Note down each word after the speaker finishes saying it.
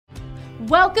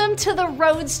Welcome to the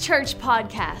Roads Church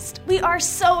podcast. We are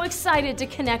so excited to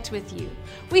connect with you.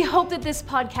 We hope that this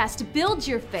podcast builds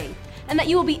your faith and that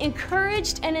you will be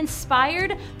encouraged and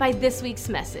inspired by this week's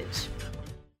message.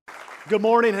 Good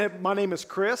morning. Hey, my name is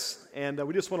Chris, and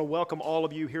we just want to welcome all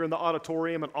of you here in the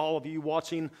auditorium and all of you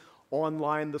watching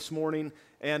online this morning.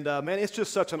 And man, it's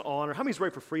just such an honor. How many's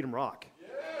ready for Freedom Rock?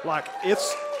 Like,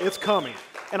 it's coming.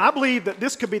 And I believe that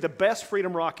this could be the best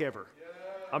Freedom Rock ever.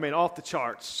 I mean, off the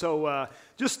charts. So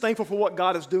just thankful for what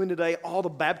God is doing today. All the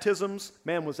baptisms,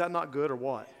 man, was that not good or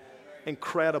what?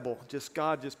 Incredible. Just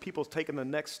God, just people taking the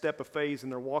next step of faith in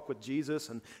their walk with Jesus,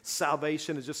 and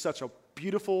salvation is just such a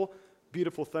beautiful,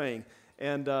 beautiful thing.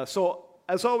 And so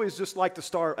as always, just like to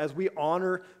start, as we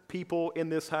honor people in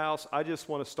this house, I just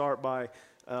want to start by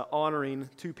honoring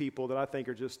two people that I think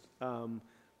are just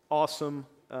awesome,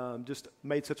 just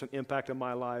made such an impact in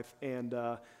my life. And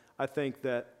I think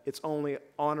that it's only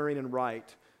honoring and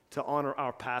right to honor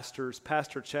our pastors,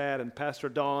 Pastor Chad and Pastor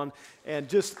Don. And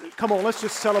just, come on, let's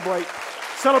just celebrate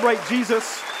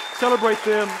Jesus, celebrate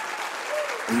them.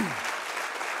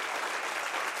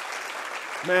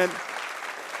 Man,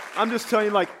 I'm just telling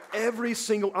you, like, I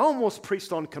almost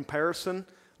preached on comparison,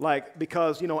 like,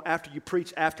 because, you know, after you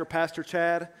preach after Pastor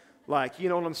Chad, like, you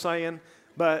know what I'm saying?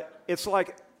 But it's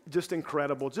like just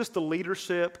incredible, just the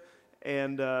leadership.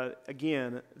 And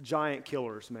again, giant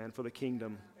killers, man, for the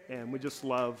kingdom. And we just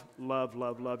love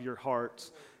your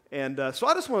hearts. And so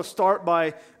I just want to start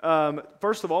by,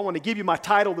 first of all, I want to give you my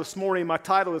title this morning. My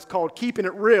title is called Keeping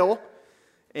It Real.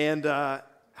 And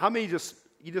how many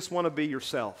you just want to be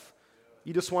yourself?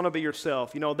 You just want to be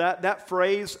yourself. You know, that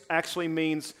phrase actually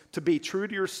means to be true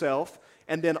to yourself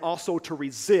and then also to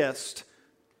resist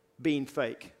being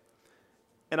fake.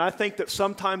 And I think that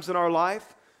sometimes in our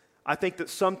life,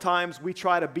 we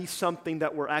try to be something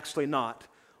that we're actually not.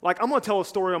 Like, I'm going to tell a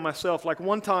story on myself. Like,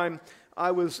 one time I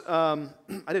was, I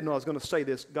didn't know I was going to say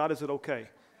this. God, is it okay?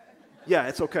 Yeah,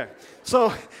 it's okay.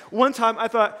 So one time I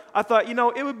thought, you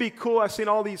know, it would be cool. I've seen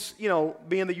all these, you know,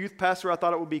 being the youth pastor, I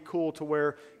thought it would be cool to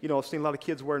wear, you know, I've seen a lot of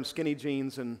kids wearing skinny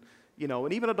jeans and, you know,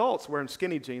 and even adults wearing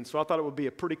skinny jeans. So I thought it would be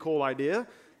a pretty cool idea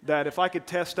that if I could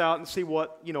test out and see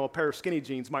what, you know, a pair of skinny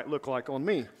jeans might look like on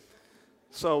me.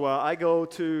 So I go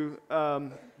to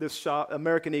this shop,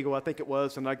 American Eagle, I think it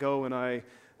was, and I go and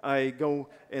I go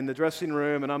in the dressing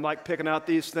room, and I'm like picking out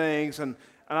these things, and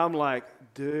I'm like,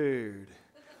 dude,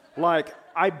 like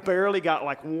I barely got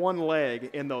like one leg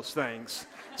in those things.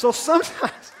 So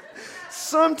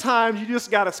sometimes you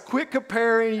just got to quit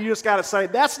comparing. You just got to say,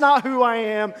 that's not who I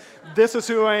am. This is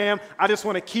who I am. I just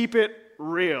want to keep it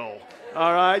real.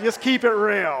 All right, just keep it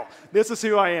real. This is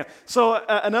who I am. So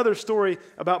another story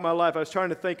about my life, I was trying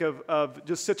to think of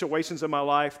just situations in my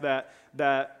life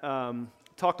that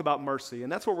talked about mercy,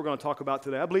 and that's what we're going to talk about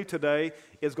today. I believe today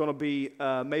is going to be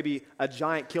maybe a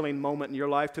giant killing moment in your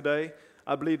life today.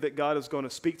 I believe that God is going to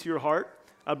speak to your heart.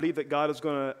 I believe that God is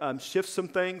going to shift some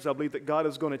things. I believe that God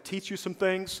is going to teach you some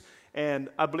things, and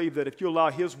I believe that if you allow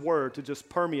His Word to just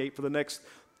permeate for the next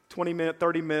 20 minutes,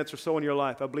 30 minutes or so in your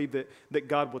life, I believe that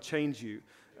God will change you.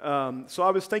 So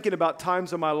I was thinking about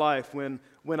times in my life when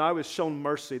I was shown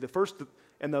mercy. The first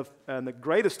and the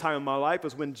greatest time in my life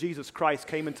was when Jesus Christ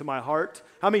came into my heart.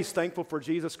 How many is thankful for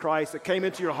Jesus Christ that came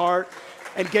into your heart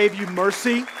and gave you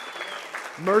mercy?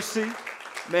 Mercy.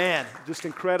 Man, just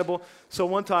incredible. So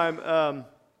one time,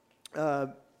 I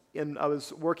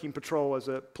was working patrol as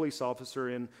a police officer,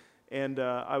 and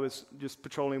I was just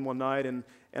patrolling one night, and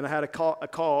I had a call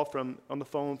on the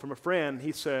phone from a friend.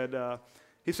 He said, I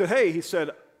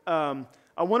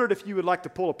wondered if you would like to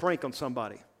pull a prank on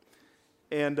somebody.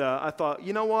 And I thought,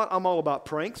 you know what? I'm all about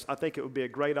pranks. I think it would be a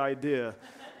great idea.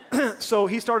 So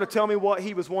he started telling me what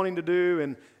he was wanting to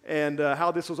do and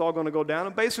how this was all going to go down.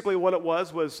 And basically what it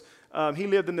was he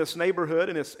lived in this neighborhood,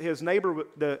 and his neighbor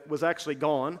was actually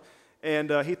gone. And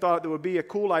he thought it would be a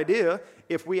cool idea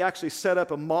if we actually set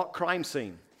up a mock crime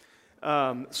scene.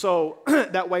 So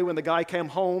that way when the guy came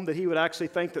home, that he would actually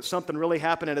think that something really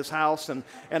happened at his house and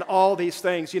all these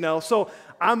things, you know. So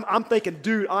I'm thinking,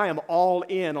 dude, I am all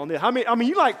in on this. I mean,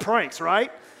 you like pranks,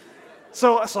 right?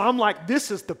 So I'm like,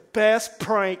 this is the best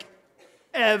prank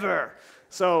ever.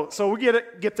 So we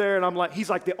get there, and he's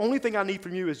like, the only thing I need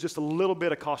from you is just a little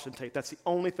bit of caution tape. That's the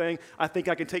only thing. I think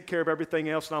I can take care of everything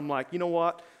else. And I'm like, you know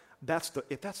what?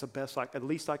 If that's the best, at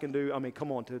least I can do. I mean,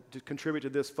 come on, to contribute to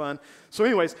this fun. So,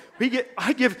 anyways,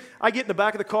 I get in the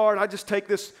back of the car, and I just take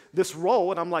this roll,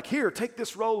 and I'm like, here, take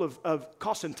this roll of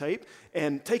caution tape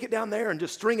and take it down there and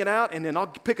just string it out, and then I'll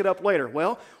pick it up later.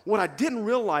 Well, what I didn't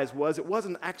realize was it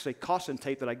wasn't actually caution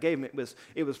tape that I gave him.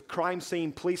 It was crime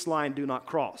scene, police line, do not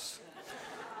cross.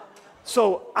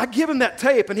 So I give him that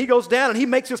tape, and he goes down, and he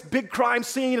makes this big crime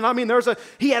scene. And I mean,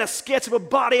 he had a sketch of a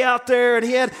body out there, and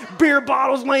he had beer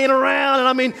bottles laying around. And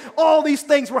I mean, all these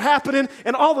things were happening,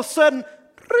 and all of a sudden,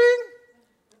 ring.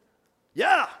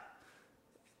 Yeah.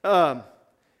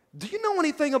 Do you know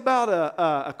anything about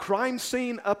a crime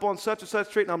scene up on such and such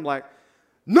street? And I'm like,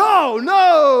 no,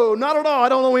 not at all. I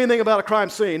don't know anything about a crime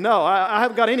scene. No, I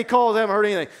haven't got any calls. I haven't heard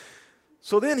anything.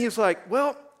 So then he's like,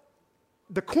 well,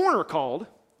 the coroner called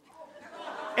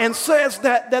and says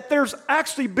that there's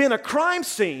actually been a crime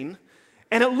scene,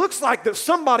 and it looks like that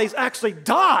somebody's actually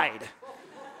died.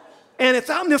 And it's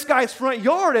out in this guy's front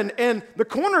yard, and the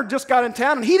coroner just got in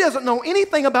town, and he doesn't know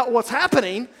anything about what's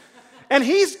happening, and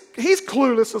he's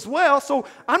clueless as well. So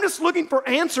I'm just looking for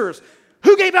answers.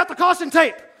 Who gave out the caution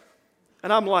tape?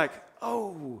 And I'm like,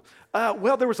 well,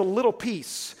 there was a little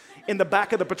piece in the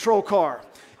back of the patrol car,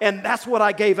 and that's what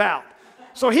I gave out.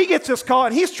 So he gets this call,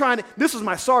 and this is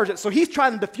my sergeant, so he's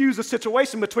trying to diffuse the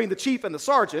situation between the chief and the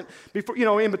sergeant, before,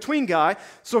 in between guy.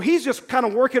 So he's just kind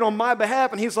of working on my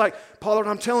behalf, and he's like, Pollard,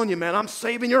 I'm telling you, man, I'm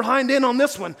saving your hind end on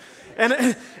this one.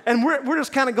 And we're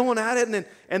just kind of going at it,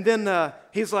 and then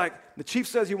he's like, the chief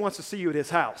says he wants to see you at his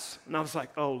house. And I was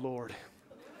like, oh, Lord.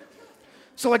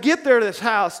 So I get there to this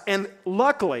house, and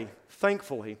luckily,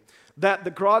 thankfully, that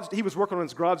he was working on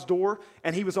his garage door,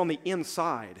 and he was on the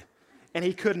inside, and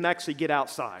he couldn't actually get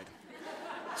outside.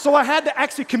 So I had to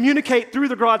actually communicate through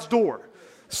the garage door.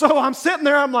 So I'm sitting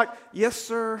there, I'm like, yes,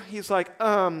 sir. He's like,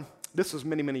 this was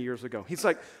many, many years ago. He's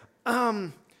like,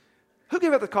 who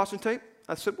gave out the caution tape?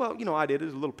 I said, well, I did. It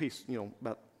was a little piece,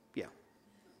 about, yeah.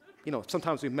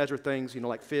 Sometimes we measure things,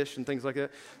 like fish and things like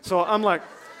that. So I'm like,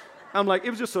 it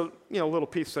was just a, little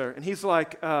piece there. And he's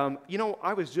like,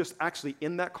 I was just actually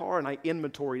in that car, and I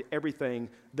inventoried everything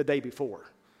the day before.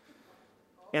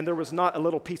 And there was not a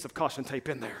little piece of caution tape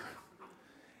in there.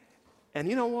 And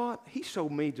you know what? He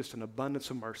showed me just an abundance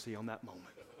of mercy on that moment.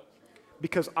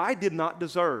 Because I did not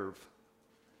deserve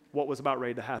what was about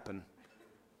ready to happen.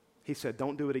 He said,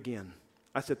 don't do it again.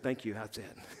 I said, thank you, that's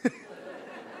it.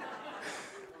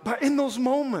 But in those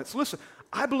moments, listen,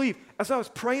 I believe, as I was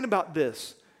praying about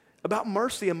this, about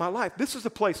mercy in my life, this is a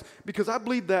place, because I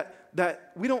believe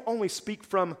that we don't only speak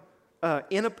from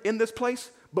in this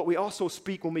place, but we also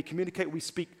speak when we communicate,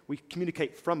 we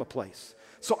communicate from a place.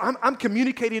 So I'm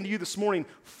communicating to you this morning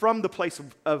from the place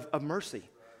of mercy.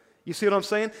 You see what I'm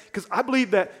saying? Because I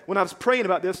believe that when I was praying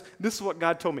about this is what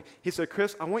God told me. He said,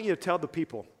 Chris, I want you to tell the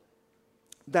people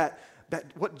that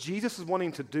what Jesus is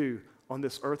wanting to do on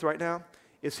this earth right now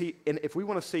is and if we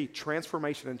want to see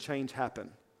transformation and change happen,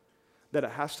 that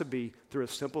it has to be through a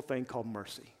simple thing called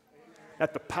mercy.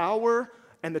 That the power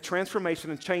and the transformation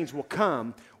and change will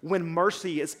come when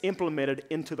mercy is implemented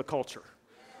into the culture.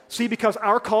 See, because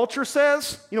our culture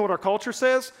says, you know what our culture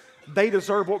says? They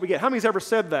deserve what we get. How many's ever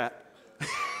said that?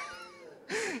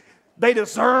 They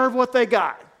deserve what they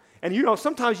got. And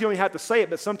sometimes you don't even have to say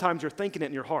it, but sometimes you're thinking it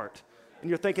in your heart and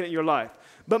you're thinking it in your life.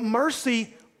 But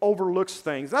mercy overlooks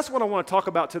things. That's what I want to talk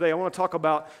about today. I want to talk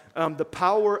about the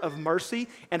power of mercy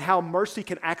and how mercy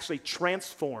can actually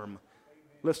transform.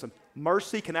 Listen,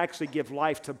 mercy can actually give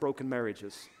life to broken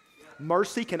marriages.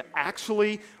 Mercy can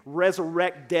actually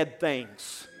resurrect dead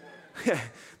things.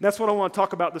 That's what I want to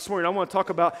talk about this morning. I want to talk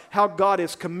about how God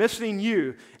is commissioning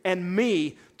you and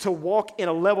me to walk in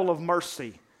a level of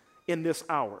mercy in this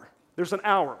hour. There's an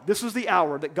hour. This is the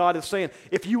hour that God is saying,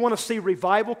 if you want to see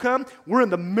revival come, we're in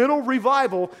the middle of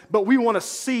revival, but we want to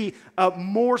see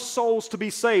more souls to be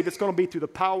saved. It's going to be through the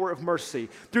power of mercy.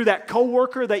 Through that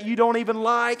coworker that you don't even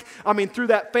like. Through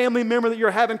that family member that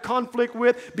you're having conflict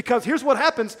with. Because here's what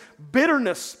happens.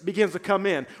 Bitterness begins to come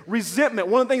in. Resentment.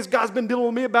 One of the things God's been dealing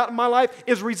with me about in my life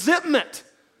is resentment.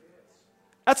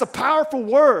 That's a powerful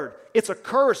word. It's a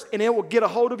curse, and it will get a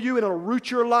hold of you, and it'll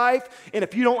root your life. And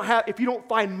if you don't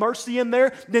find mercy in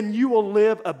there, then you will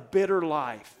live a bitter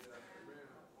life.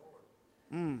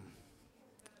 I didn't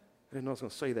know I was going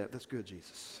to say that. That's good,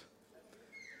 Jesus.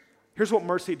 Here's what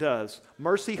mercy does.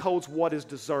 Mercy holds what is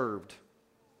deserved.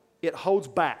 It holds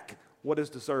back what is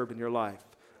deserved in your life.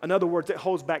 In other words, it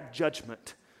holds back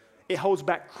judgment. It holds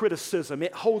back criticism.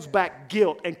 It holds back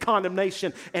guilt and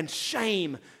condemnation and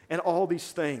shame and all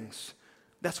these things.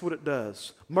 That's what it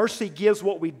does. Mercy gives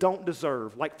what we don't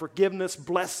deserve, like forgiveness,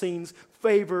 blessings,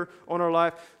 favor on our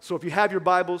life. So if you have your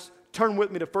Bibles, turn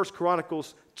with me to 1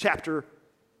 Chronicles chapter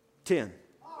 10.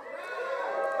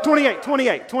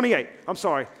 28. I'm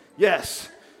sorry. Yes.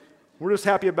 We're just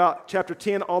happy about chapter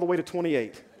 10 all the way to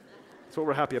 28. That's what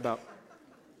we're happy about.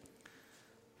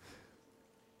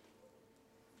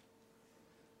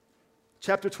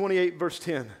 Chapter 28, verse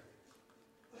 10.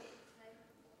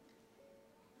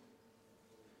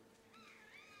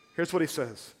 Here's what he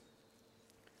says.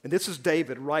 And this is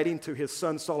David writing to his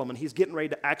son Solomon. He's getting ready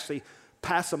to actually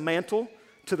pass a mantle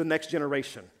to the next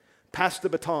generation, pass the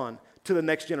baton to the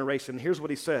next generation. Here's what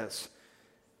he says.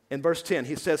 In verse 10,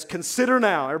 he says, consider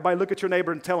now. Everybody look at your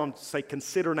neighbor and tell him, say,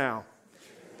 consider now.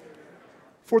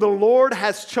 For the Lord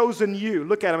has chosen you.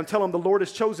 Look at him and tell him the Lord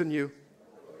has chosen you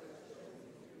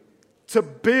to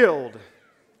build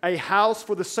a house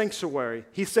for the sanctuary.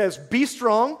 He says, be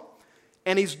strong,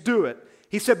 and he's do it.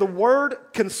 He said the word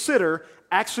consider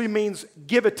actually means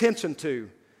give attention to.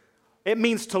 It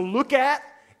means to look at.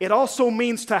 It also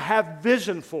means to have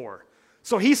vision for.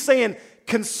 So he's saying,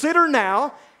 consider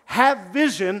now, have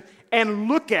vision, and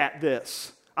look at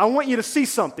this. I want you to see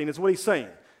something, is what he's saying.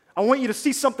 I want you to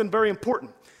see something very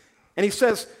important. And he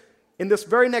says, in this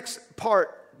very next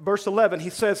part, verse 11, he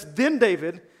says, then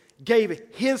David gave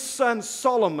his son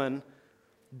Solomon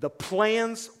the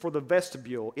plans for the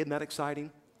vestibule. Isn't that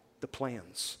exciting? The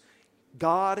plans.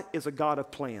 God is a God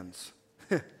of plans.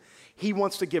 He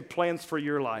wants to give plans for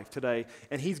your life today,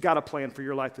 and he's got a plan for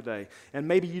your life today. And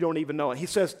maybe you don't even know it. He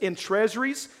says, in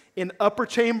treasuries, in upper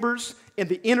chambers, in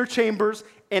the inner chambers,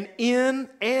 and in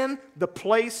the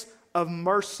place of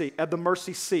mercy, at the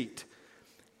mercy seat.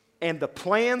 And the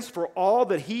plans for all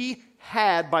that he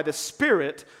had by the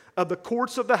Spirit of the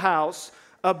courts of the house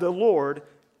of the Lord,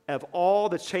 of all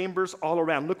the chambers all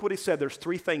around. Look what he said. There's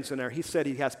three things in there. He said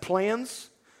he has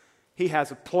plans, he has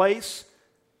a place,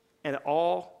 and it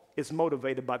all is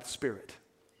motivated by the Spirit.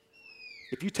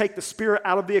 If you take the Spirit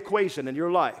out of the equation in your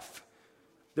life,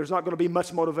 there's not going to be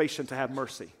much motivation to have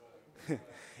mercy.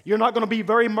 You're not going to be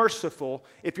very merciful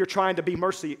if you're trying to be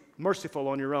merciful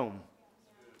on your own.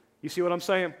 You see what I'm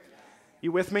saying?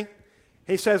 You with me?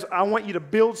 He says, I want you to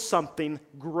build something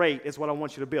great is what I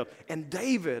want you to build. And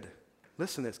David,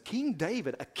 listen to this, King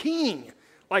David, a king,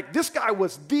 like this guy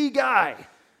was the guy,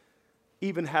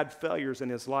 even had failures in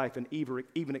his life and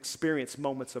even experienced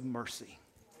moments of mercy.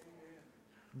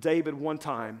 David one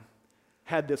time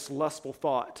had this lustful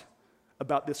thought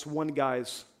about this one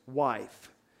guy's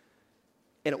wife.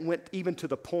 And it went even to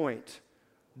the point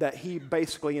that he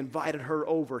basically invited her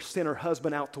over, sent her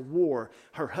husband out to war.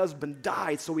 Her husband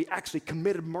died, so he actually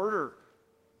committed murder.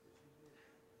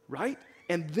 Right?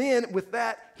 And then with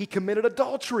that, he committed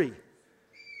adultery.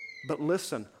 But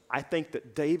listen, I think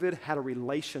that David had a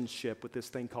relationship with this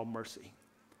thing called mercy.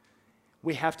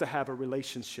 We have to have a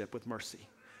relationship with mercy.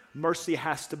 Mercy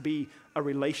has to be a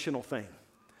relational thing.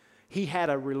 He had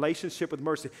a relationship with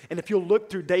mercy. And if you'll look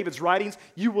through David's writings,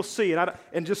 you will see,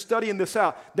 and just studying this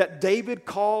out, that David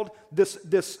called this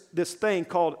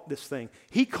thing,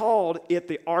 he called it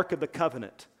the Ark of the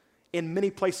Covenant in many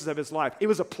places of his life. It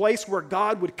was a place where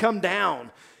God would come down,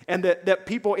 and that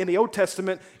people in the Old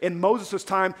Testament, in Moses'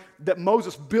 time, that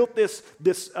Moses built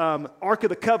this Ark of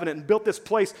the Covenant and built this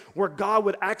place where God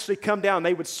would actually come down.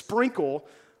 They would sprinkle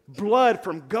blood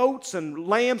from goats and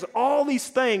lambs, all these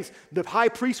things. The high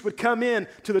priest would come in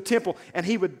to the temple and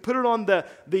he would put it on the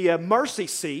mercy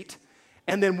seat,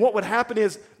 and then what would happen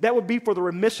is that would be for the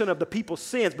remission of the people's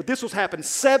sins. But this was happening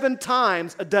 7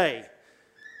 times a day.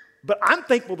 But I'm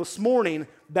thankful this morning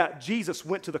that Jesus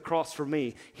went to the cross for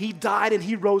me. He died and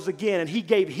he rose again, and he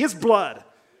gave his blood.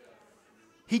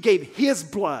 He gave his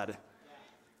blood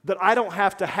that I don't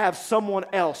have to have someone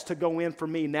else to go in for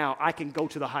me now. I can go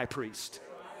to the high priest.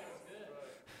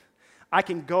 I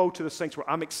can go to the sanctuary.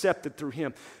 I'm accepted through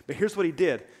him. But here's what he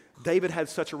did. David had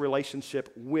such a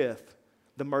relationship with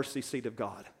the mercy seat of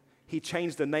God. He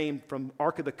changed the name from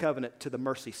Ark of the Covenant to the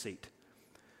mercy seat.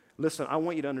 Listen, I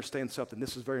want you to understand something.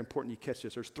 This is very important you catch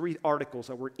this. There's 3 articles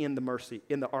that were in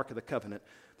the Ark of the Covenant.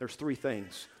 There's 3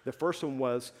 things. The first one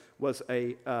was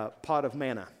a pot of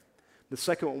manna. The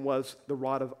second one was the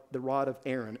rod of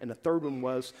Aaron. And the third one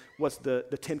was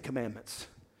the 10 Commandments.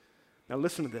 Now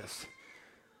listen to this.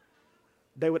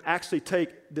 They would actually take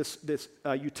this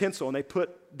utensil, and they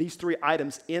put these 3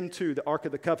 items into the Ark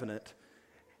of the Covenant.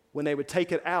 When they would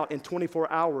take it out in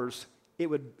 24 hours, it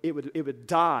would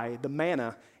die, the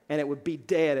manna, and it would be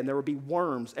dead, and there would be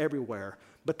worms everywhere.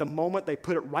 But the moment they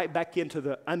put it right back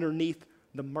into underneath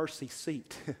the mercy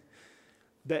seat,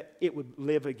 that it would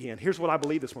live again. Here's what I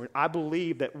believe this morning. I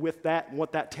believe that with that,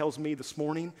 what that tells me this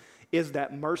morning is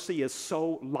that mercy is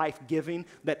so life-giving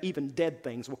that even dead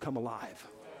things will come alive.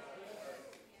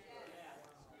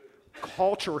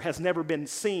 Culture has never been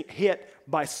hit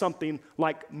by something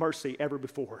like mercy ever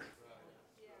before.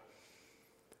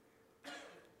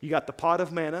 You got the pot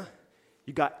of manna.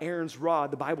 You got Aaron's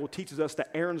rod. The Bible teaches us that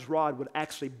Aaron's rod would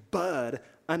actually bud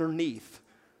underneath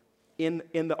in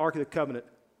the Ark of the Covenant,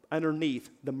 underneath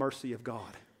the mercy of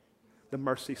God, the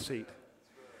mercy seat.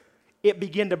 It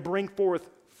began to bring forth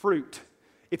fruit.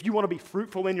 If you want to be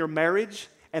fruitful in your marriage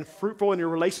and fruitful in your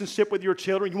relationship with your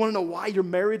children, you want to know why your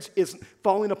marriage is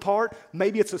falling apart?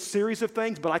 Maybe it's a series of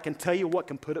things, but I can tell you what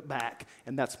can put it back,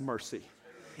 and that's mercy.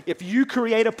 If you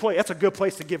create a place, that's a good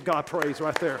place to give God praise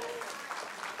right there.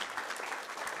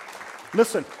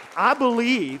 Listen, I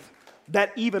believe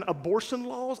that even abortion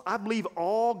laws, I believe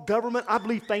all government, I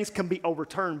believe things can be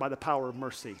overturned by the power of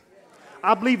mercy.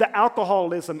 I believe that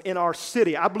alcoholism in our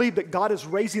city, I believe that God is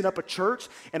raising up a church,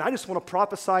 and I just want to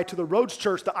prophesy to the Rhodes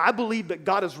Church that I believe that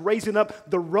God is raising up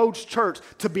the Rhodes Church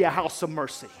to be a house of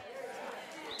mercy.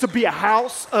 To be a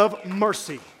house of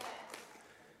mercy.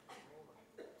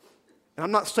 And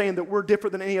I'm not saying that we're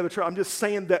different than any other church. I'm just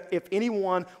saying that if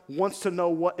anyone wants to know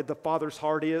what the Father's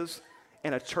heart is,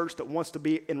 and a church that wants to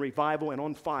be in revival and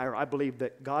on fire, I believe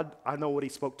that God, I know what He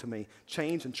spoke to me,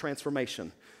 change and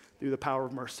transformation through the power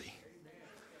of mercy.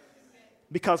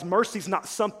 Because mercy is not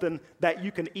something that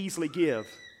you can easily give.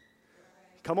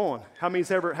 Come on, how many's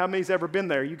ever been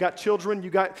there? You got children,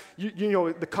 you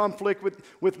know, the conflict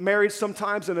with marriage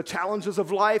sometimes and the challenges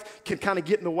of life can kind of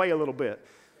get in the way a little bit.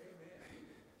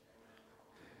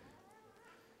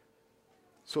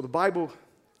 So the Bible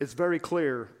is very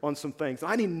clear on some things.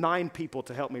 I need 9 people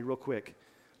to help me real quick.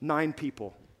 9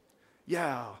 people.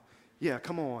 Yeah,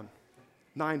 come on.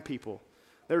 9 people.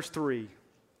 There's 3.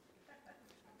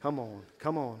 Come on. That's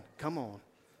good. Come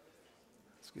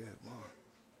on.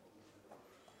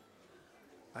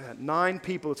 I got 9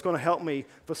 people that's going to help me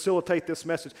facilitate this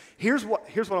message. Here's what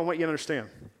I want you to understand.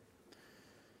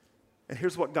 And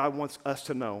here's what God wants us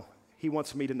to know. He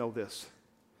wants me to know this.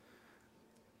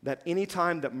 That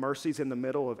anytime that mercy's in the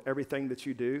middle of everything that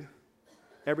you do,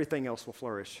 everything else will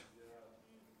flourish.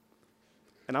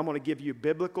 And I'm going to give you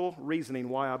biblical reasoning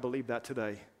why I believe that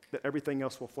today, that everything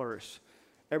else will flourish.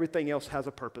 Everything else has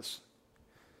a purpose.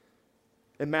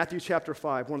 In Matthew chapter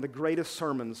 5, one of the greatest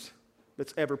sermons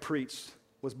that's ever preached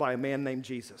was by a man named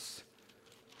Jesus.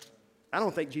 I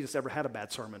don't think Jesus ever had a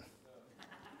bad sermon.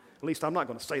 At least I'm not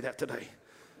going to say that today.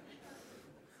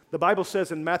 The Bible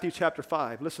says in Matthew chapter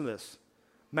 5, listen to this.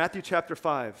 Matthew chapter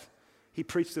 5, he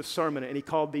preached this sermon and he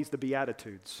called these the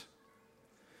Beatitudes.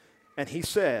 And he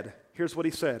said, here's what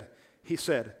he said. He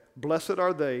said, blessed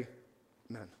are they,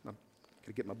 man, I'm going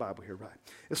to get my Bible here right.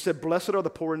 It said, blessed are the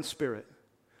poor in spirit,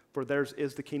 for theirs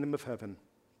is the kingdom of heaven.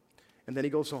 And then he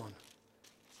goes on.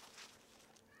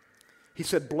 He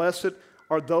said, blessed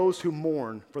are those who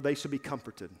mourn, for they shall be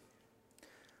comforted.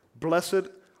 Blessed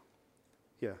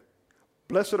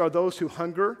are those who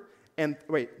hunger,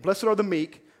 blessed are the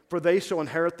meek, for they shall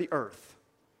inherit the earth.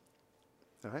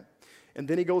 All right? And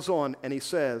then he goes on and he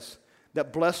says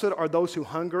that blessed are those who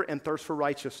hunger and thirst for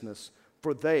righteousness,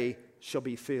 for they shall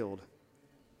be filled.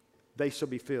 They shall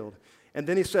be filled. And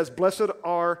then he says, blessed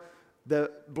are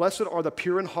the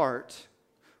pure in heart,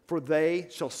 for they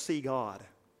shall see God.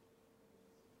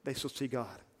 They shall see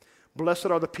God. Blessed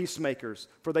are the peacemakers,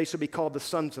 for they shall be called the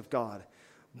sons of God.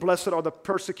 Blessed are the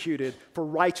persecuted for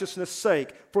righteousness'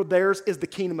 sake, for theirs is the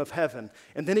kingdom of heaven.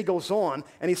 And then he goes on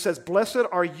and he says, blessed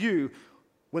are you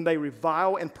when they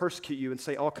revile and persecute you and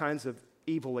say all kinds of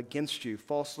evil against you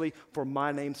falsely for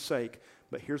my name's sake.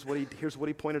 But here's what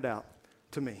he pointed out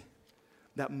to me.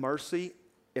 That mercy,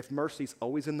 if mercy's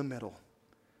always in the middle,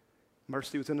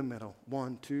 mercy was in the middle.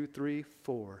 1, 2, 3,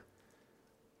 4.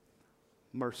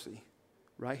 Mercy,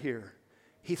 right here.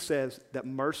 He says that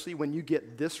mercy, when you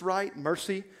get this right,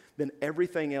 mercy, then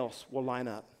everything else will line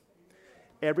up.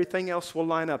 Everything else will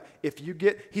line up.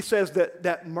 He says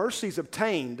that mercy's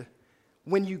obtained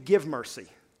when you give mercy.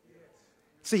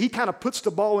 See, he kind of puts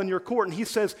the ball in your court and he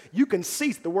says you can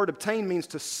seize. The word obtain means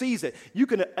to seize it. You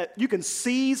can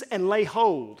seize and lay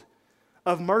hold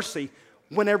of mercy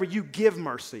whenever you give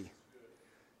mercy.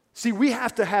 See, we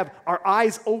have to have our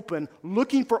eyes open,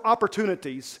 looking for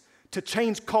opportunities to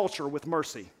change culture with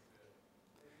mercy.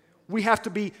 We have to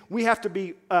be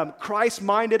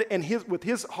Christ-minded and with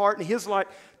His heart and His light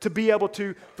to be able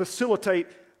to facilitate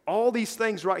all these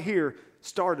things right here.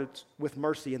 Started with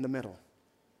mercy in the middle.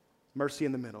 Mercy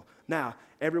in the middle. Now,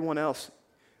 everyone else,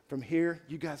 from here,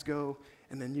 you guys go,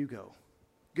 and then you go.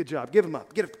 Good job. Give them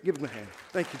up. Give them a hand.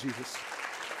 Thank you, Jesus.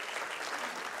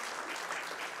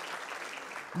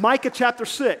 Micah chapter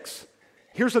 6.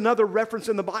 Here's another reference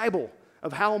in the Bible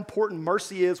of how important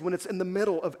mercy is when it's in the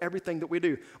middle of everything that we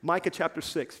do. Micah chapter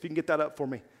 6. If you can get that up for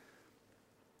me.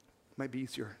 It might be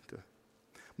easier to.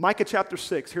 Micah chapter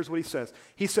 6. Here's what he says.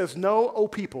 He says, "Know, O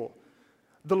people,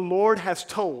 the Lord has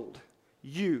told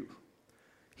you."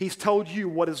 He's told you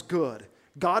what is good.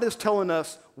 God is telling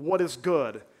us what is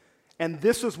good. And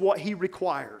this is what He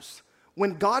requires.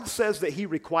 When God says that He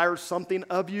requires something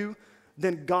of you,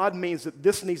 then God means that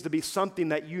this needs to be something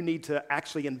that you need to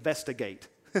actually investigate.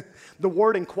 The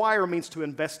word inquire means to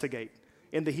investigate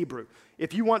in the Hebrew.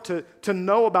 If you want to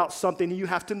know about something, you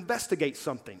have to investigate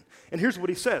something. And here's what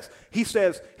he says. He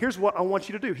says, here's what I want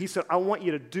you to do. He said, I want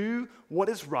you to do what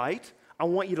is right. I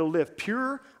want you to live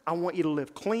pure. I want you to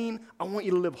live clean. I want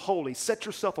you to live holy. Set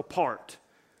yourself apart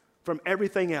from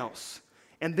everything else.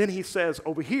 And then he says,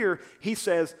 over here, he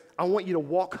says, I want you to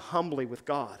walk humbly with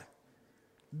God.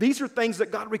 These are things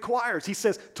that God requires. He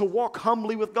says to walk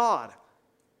humbly with God.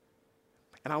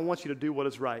 And I want you to do what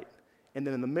is right. And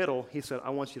then in the middle, he said, I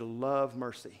want you to love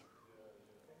mercy.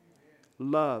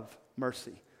 Love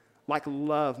mercy. Like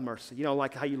love mercy. You know,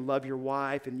 like how you love your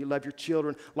wife and you love your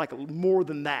children. Like more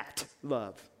than that,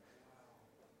 love.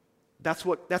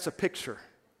 That's a picture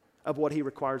of what he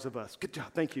requires of us. Good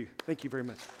job. Thank you. Thank you very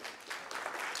much.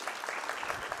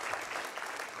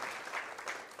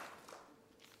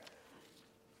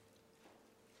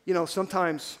 You know,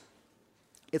 sometimes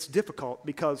it's difficult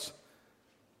because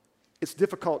it's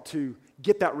difficult to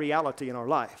get that reality in our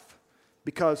life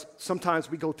because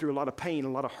sometimes we go through a lot of pain, a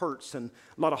lot of hurts, and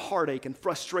a lot of heartache and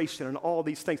frustration and all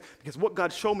these things. Because what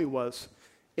God showed me was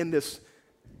in this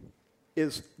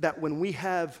is that when we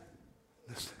have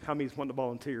this, how many want to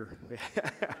volunteer?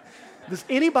 Does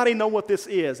anybody know what this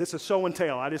is? It's a show and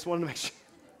tell. I just wanted to make sure.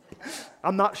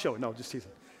 I'm not showing. No, just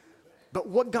teasing. But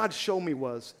what God showed me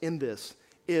was in this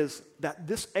is that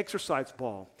this exercise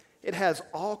ball, it has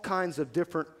all kinds of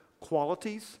different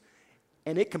qualities,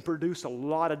 and it can produce a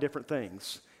lot of different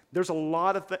things. There's a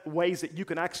lot of ways that you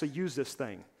can actually use this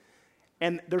thing.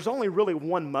 And there's only really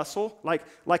one muscle. Like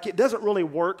it doesn't really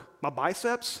work my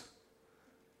biceps,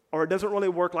 or it doesn't really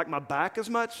work like my back as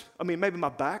much. I mean, maybe my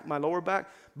back, my lower back,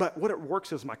 but what it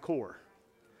works is my core.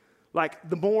 Like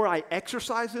the more I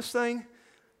exercise this thing,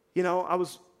 you know, I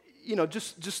was, you know,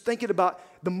 just thinking about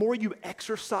the more you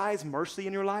exercise mercy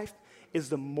in your life is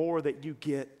the more that you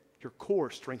get your core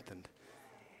strengthened.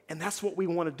 And that's what we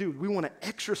want to do. We want to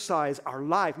exercise our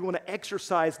life. We want to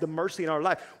exercise the mercy in our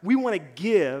life. We want to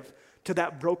give to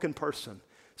that broken person.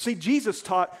 See, Jesus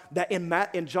taught that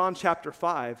in John chapter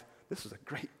 5,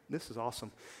 this is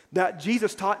awesome, that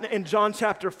Jesus taught in John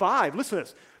chapter 5, listen to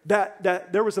this,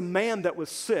 that there was a man that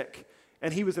was sick,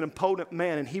 and he was an impotent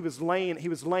man, and he was lame, and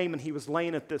he was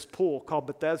laying at this pool called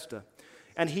Bethesda,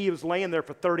 and he was laying there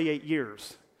for 38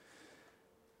 years.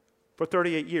 For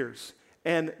 38 years.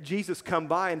 And Jesus come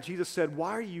by, and Jesus said,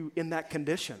 why are you in that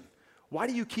condition? Why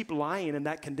do you keep lying in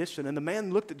that condition? And the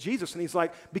man looked at Jesus, and he's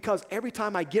like, because every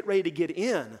time I get ready to get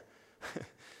in,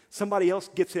 somebody else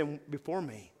gets in before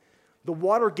me. The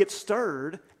water gets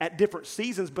stirred at different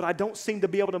seasons, but I don't seem to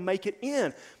be able to make it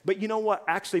in. But you know what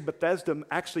actually Bethesda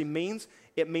actually means?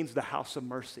 It means the house of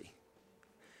mercy.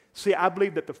 See, I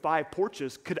believe that the 5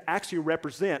 porches could actually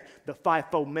represent the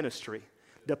fivefold ministry.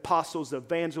 The apostles, the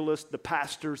evangelists, the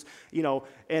pastors, you know,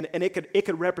 and it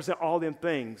could represent all them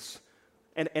things.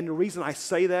 And the reason I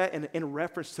say that in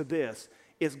reference to this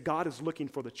is God is looking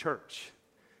for the church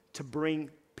to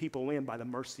bring people in by the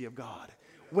mercy of God.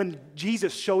 When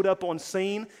Jesus showed up on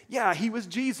scene, yeah, he was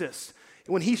Jesus.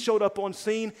 When he showed up on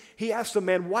scene, he asked the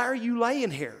man, why are you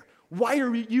laying here? Why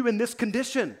are you in this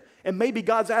condition? And maybe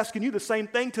God's asking you the same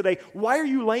thing today. Why are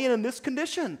you laying in this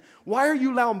condition? Why are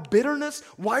you allowing bitterness?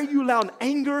 Why are you allowing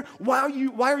anger? Why are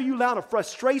you allowing a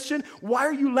frustration? Why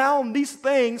are you allowing these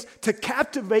things to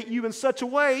captivate you in such a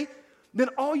way? Then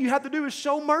all you have to do is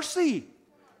show mercy.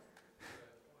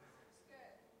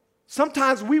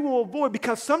 Sometimes we will avoid,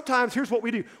 because sometimes, here's what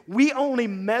we do. We only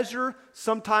measure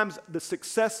sometimes the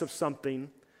success of something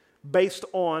based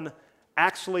on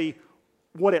actually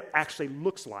what it actually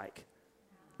looks like.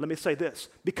 Let me say this,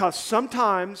 because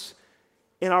sometimes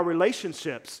in our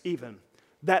relationships even,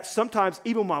 that sometimes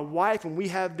even my wife, when we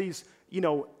have these, you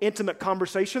know, intimate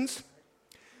conversations,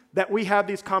 that we have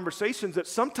these conversations that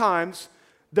sometimes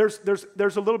there's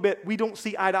a little bit, we don't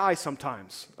see eye to eye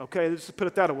sometimes, okay? Let's just put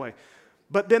it that way.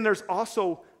 But then there's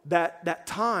also that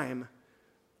time,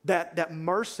 that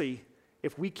mercy,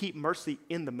 if we keep mercy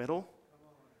in the middle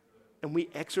and we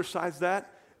exercise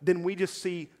that, then we just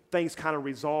see things kind of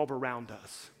resolve around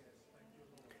us.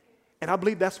 And I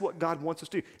believe that's what God wants us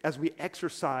to do as we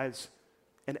exercise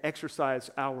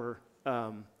our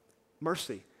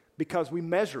mercy, because we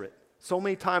measure it. So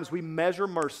many times we measure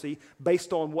mercy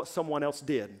based on what someone else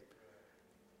did.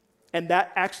 And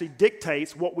that actually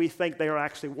dictates what we think they are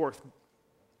actually worth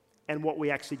and what we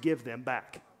actually give them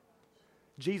back.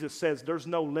 Jesus says there's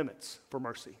no limits for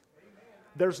mercy.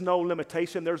 There's no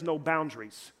limitation, there's no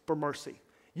boundaries for mercy.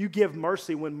 You give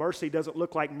mercy when mercy doesn't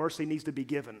look like mercy needs to be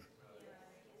given.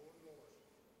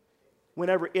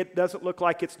 Whenever it doesn't look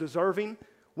like it's deserving,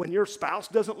 When your spouse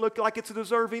doesn't look like it's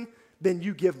deserving, then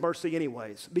you give mercy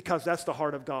anyways, because that's the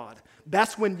heart of God.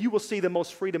 That's when you will see the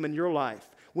most freedom in your life,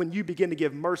 when you begin to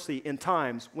give mercy in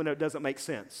times when it doesn't make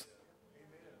sense.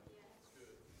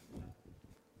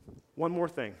 One more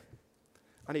thing.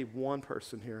 I need one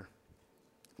person here.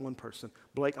 One person.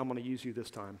 Blake, I'm going to use you this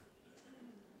time.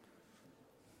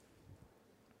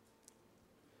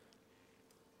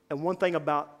 And one thing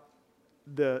about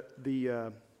the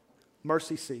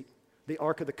mercy seat, the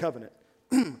Ark of the Covenant,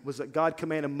 was that God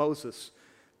commanded Moses,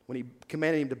 when he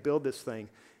commanded him to build this thing,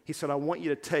 he said, I want you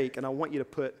to take and I want you to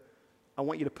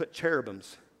put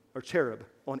cherubims or cherub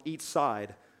on each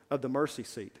side of the mercy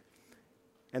seat.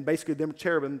 And basically, them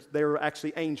cherubims, they were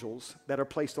actually angels that are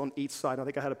placed on each side. I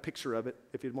think I had a picture of it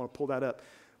if you'd want to pull that up.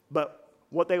 But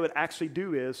what they would actually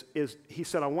do is he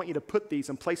said, I want you to put these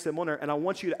and place them on there, and I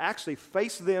want you to actually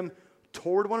face them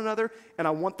toward one another, and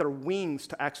I want their wings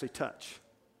to actually touch.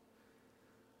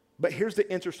 But here's the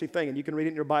interesting thing, and you can read it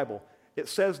in your Bible. It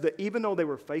says that even though they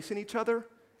were facing each other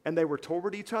and they were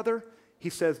toward each other, he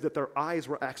says that their eyes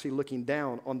were actually looking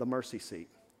down on the mercy seat.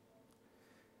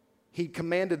 He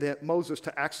commanded Moses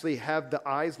to actually have the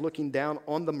eyes looking down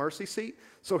on the mercy seat.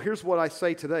 So here's what I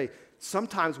say today.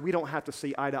 Sometimes we don't have to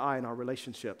see eye to eye in our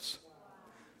relationships.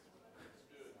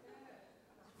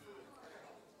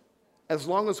 As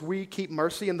long as we keep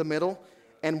mercy in the middle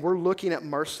and we're looking at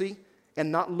mercy and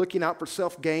not looking out for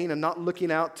self-gain and not looking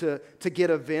out to get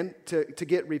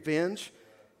revenge,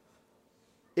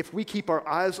 if we keep our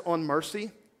eyes on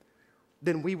mercy,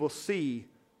 then we will see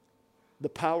the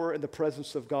power and the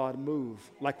presence of God move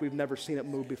like we've never seen it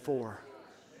move before.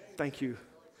 Thank you.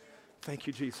 Thank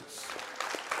you, Jesus.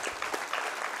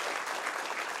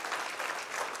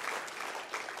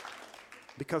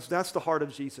 Because that's the heart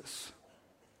of Jesus.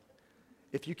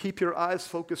 If you keep your eyes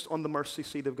focused on the mercy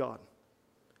seat of God.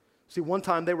 See, one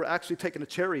time they were actually taking a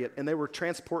chariot and they were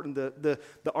transporting the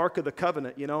Ark of the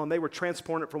Covenant, and they were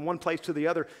transporting it from one place to the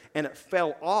other, and it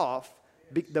fell off.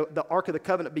 The Ark of the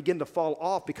Covenant began to fall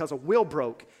off because a wheel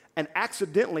broke, and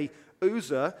accidentally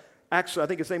Uzzah, actually I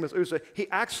think his name is Uzzah, he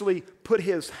actually put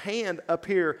his hand up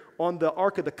here on the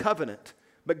Ark of the Covenant.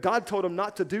 But God told him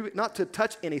not to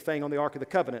touch anything on the Ark of the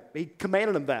Covenant. He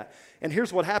commanded him that. And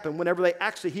here's what happened. Whenever they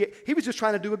actually, he was just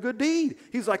trying to do a good deed.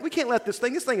 He's like, we can't let this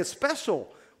thing is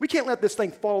special. We can't let this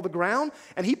thing fall to the ground.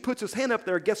 And he puts his hand up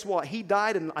there. Guess what? He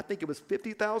died, and I think it was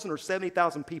 50,000 or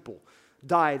 70,000 people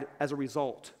died as a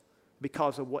result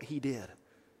because of what he did.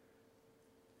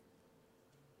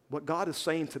 What God is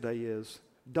saying today is,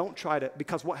 don't try to,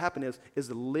 because what happened is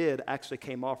the lid actually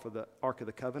came off of the Ark of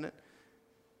the Covenant.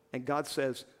 And God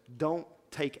says, don't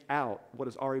take out what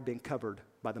has already been covered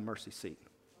by the mercy seat.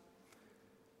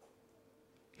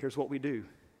 Here's what we do.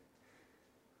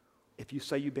 If you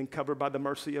say you've been covered by the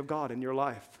mercy of God in your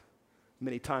life,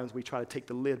 many times we try to take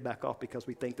the lid back off because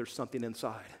we think there's something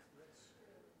inside.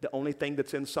 The only thing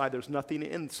that's inside, there's nothing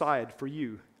inside for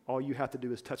you. All you have to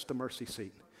do is touch the mercy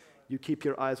seat. You keep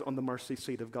your eyes on the mercy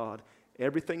seat of God.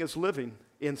 Everything is living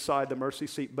inside the mercy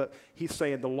seat, but he's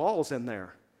saying the law's in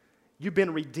there. You've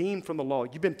been redeemed from the law.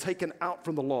 You've been taken out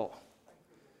from the law.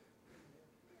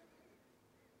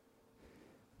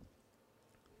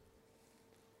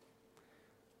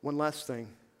 One last thing.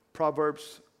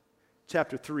 Proverbs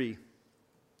chapter 3,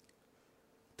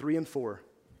 3 and 4.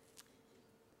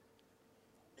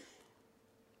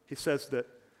 He says that,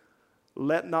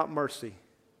 let not mercy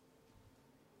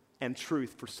and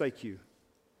truth forsake you.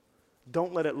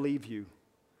 Don't let it leave you.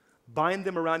 Bind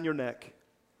them around your neck.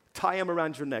 Tie them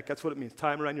around your neck. That's what it means.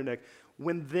 Tie them around your neck.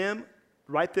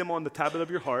 Write them on the tablet of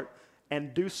your heart,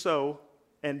 and do so,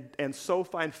 and so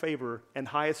find favor and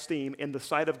high esteem in the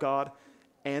sight of God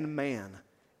and man.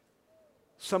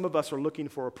 Some of us are looking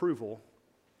for approval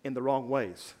in the wrong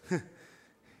ways.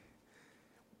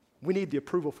 We need the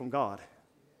approval from God.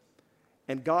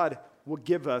 And God will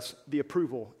give us the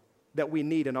approval that we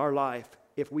need in our life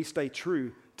if we stay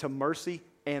true to mercy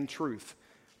and truth.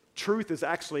 Truth is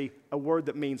actually a word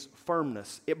that means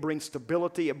firmness. It brings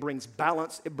stability, it brings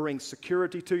balance, it brings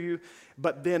security to you.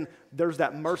 But then there's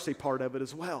that mercy part of it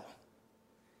as well.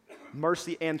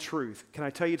 Mercy and truth. Can I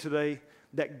tell you today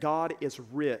that God is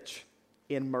rich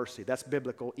in mercy? That's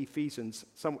biblical. Ephesians,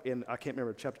 I can't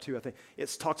remember, chapter 2, I think.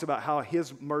 It talks about how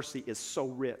his mercy is so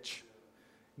rich.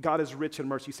 God is rich in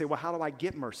mercy. You say, well, how do I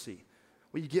get mercy?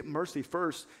 Well, you get mercy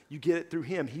first. You get it through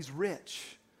him. He's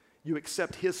rich. You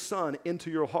accept his son into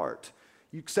your heart.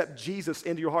 You accept Jesus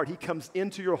into your heart. He comes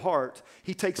into your heart.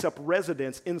 He takes up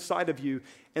residence inside of you.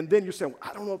 And then you're saying,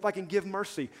 well, I don't know if I can give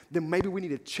mercy. Then maybe we need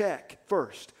to check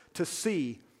first to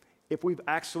see if we've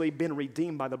actually been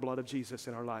redeemed by the blood of Jesus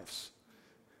in our lives.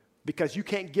 because you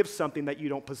can't give something that you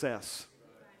don't possess.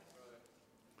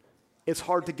 It's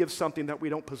hard to give something that we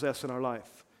don't possess in our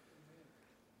life.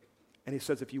 And he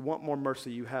says, if you want more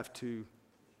mercy, you have to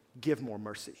give more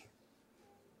mercy.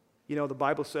 You know, the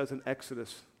Bible says in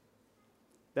Exodus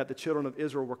that the children of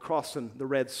Israel were crossing the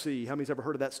Red Sea. How many's ever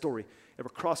heard of that story? They were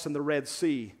crossing the Red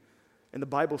Sea. And the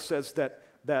Bible says that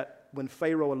when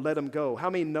Pharaoh had let them go, how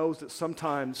many knows that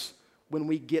sometimes when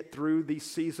we get through these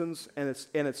seasons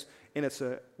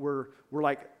we're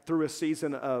like through a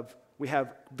season of we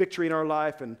have victory in our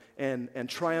life and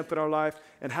triumph in our life,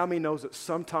 and how many knows that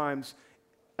sometimes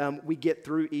we get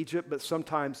through Egypt, but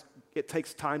sometimes it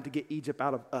takes time to get Egypt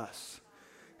out of us.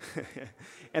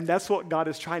 And that's what God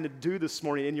is trying to do this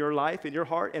morning in your life, in your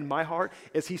heart, in my heart,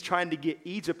 is he's trying to get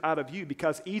Egypt out of you,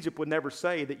 because Egypt would never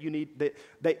say that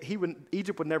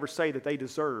Egypt would never say that they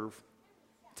deserve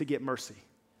to get mercy.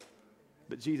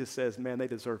 But Jesus says, man, they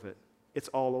deserve it. It's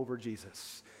all over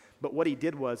Jesus. But what he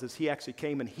did is he actually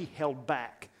came and he held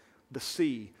back the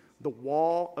sea, the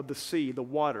wall of the sea, the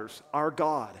waters, our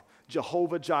God,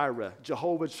 Jehovah Jireh,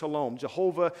 Jehovah Shalom,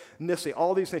 Jehovah Nissi,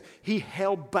 all these things. He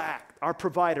held back, our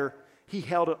provider, he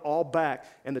held it all back,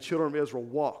 and the children of Israel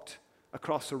walked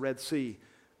across the Red Sea.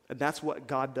 And that's what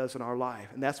God does in our life,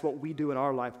 and that's what we do in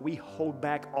our life. We hold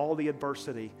back all the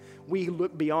adversity. We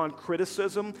look beyond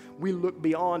criticism. We look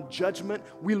beyond judgment.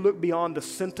 We look beyond the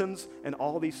sentence and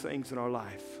all these things in our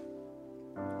life.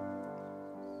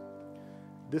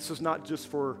 This is not just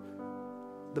for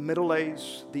the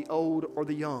middle-aged, the old, or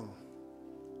the young,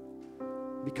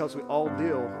 because we all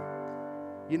deal,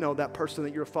 you know, that person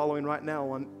that you're following right now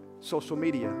on social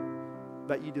media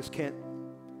that you just can't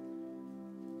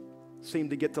seem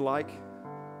to get to like.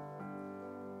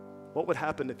 What would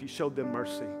happen if you showed them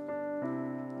mercy?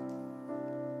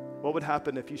 What would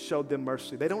happen if you showed them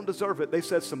mercy? They don't deserve it. They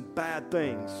said some bad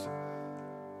things.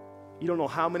 You don't know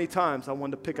how many times I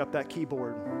wanted to pick up that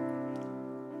keyboard.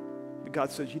 But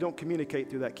God says you don't communicate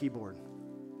through that keyboard.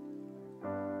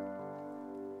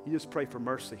 You just pray for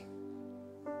mercy.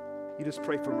 You just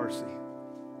pray for mercy.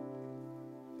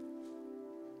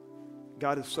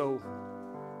 God is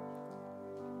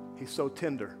He's so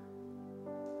tender.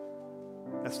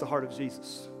 That's the heart of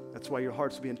Jesus. That's why your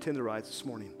heart's being tenderized this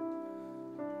morning.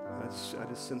 I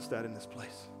just sense that in this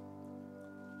place.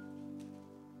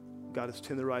 God is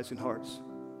tenderizing hearts.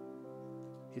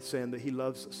 He's saying that he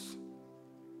loves us.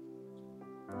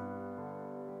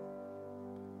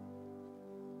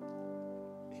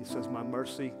 He says, my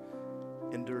mercy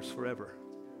endures forever.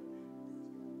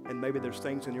 And maybe there's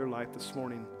things in your life this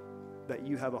morning that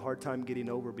you have a hard time getting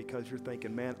over because you're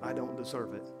thinking, man, I don't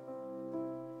deserve it.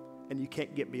 And you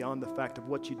can't get beyond the fact of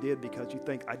what you did because you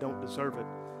think, I don't deserve it.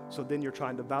 So then you're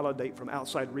trying to validate from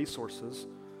outside resources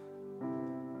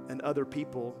and other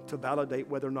people to validate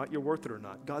whether or not you're worth it or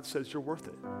not. God says you're worth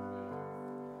it.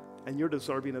 And you're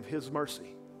deserving of his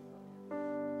mercy.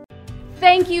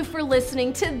 Thank you for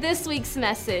listening to this week's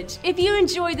message. If you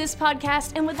enjoyed this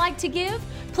podcast and would like to give,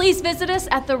 please visit us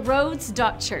at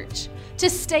theroads.church. To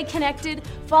stay connected,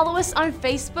 follow us on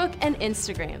Facebook and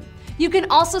Instagram. You can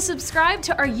also subscribe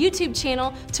to our YouTube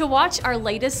channel to watch our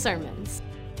latest sermons.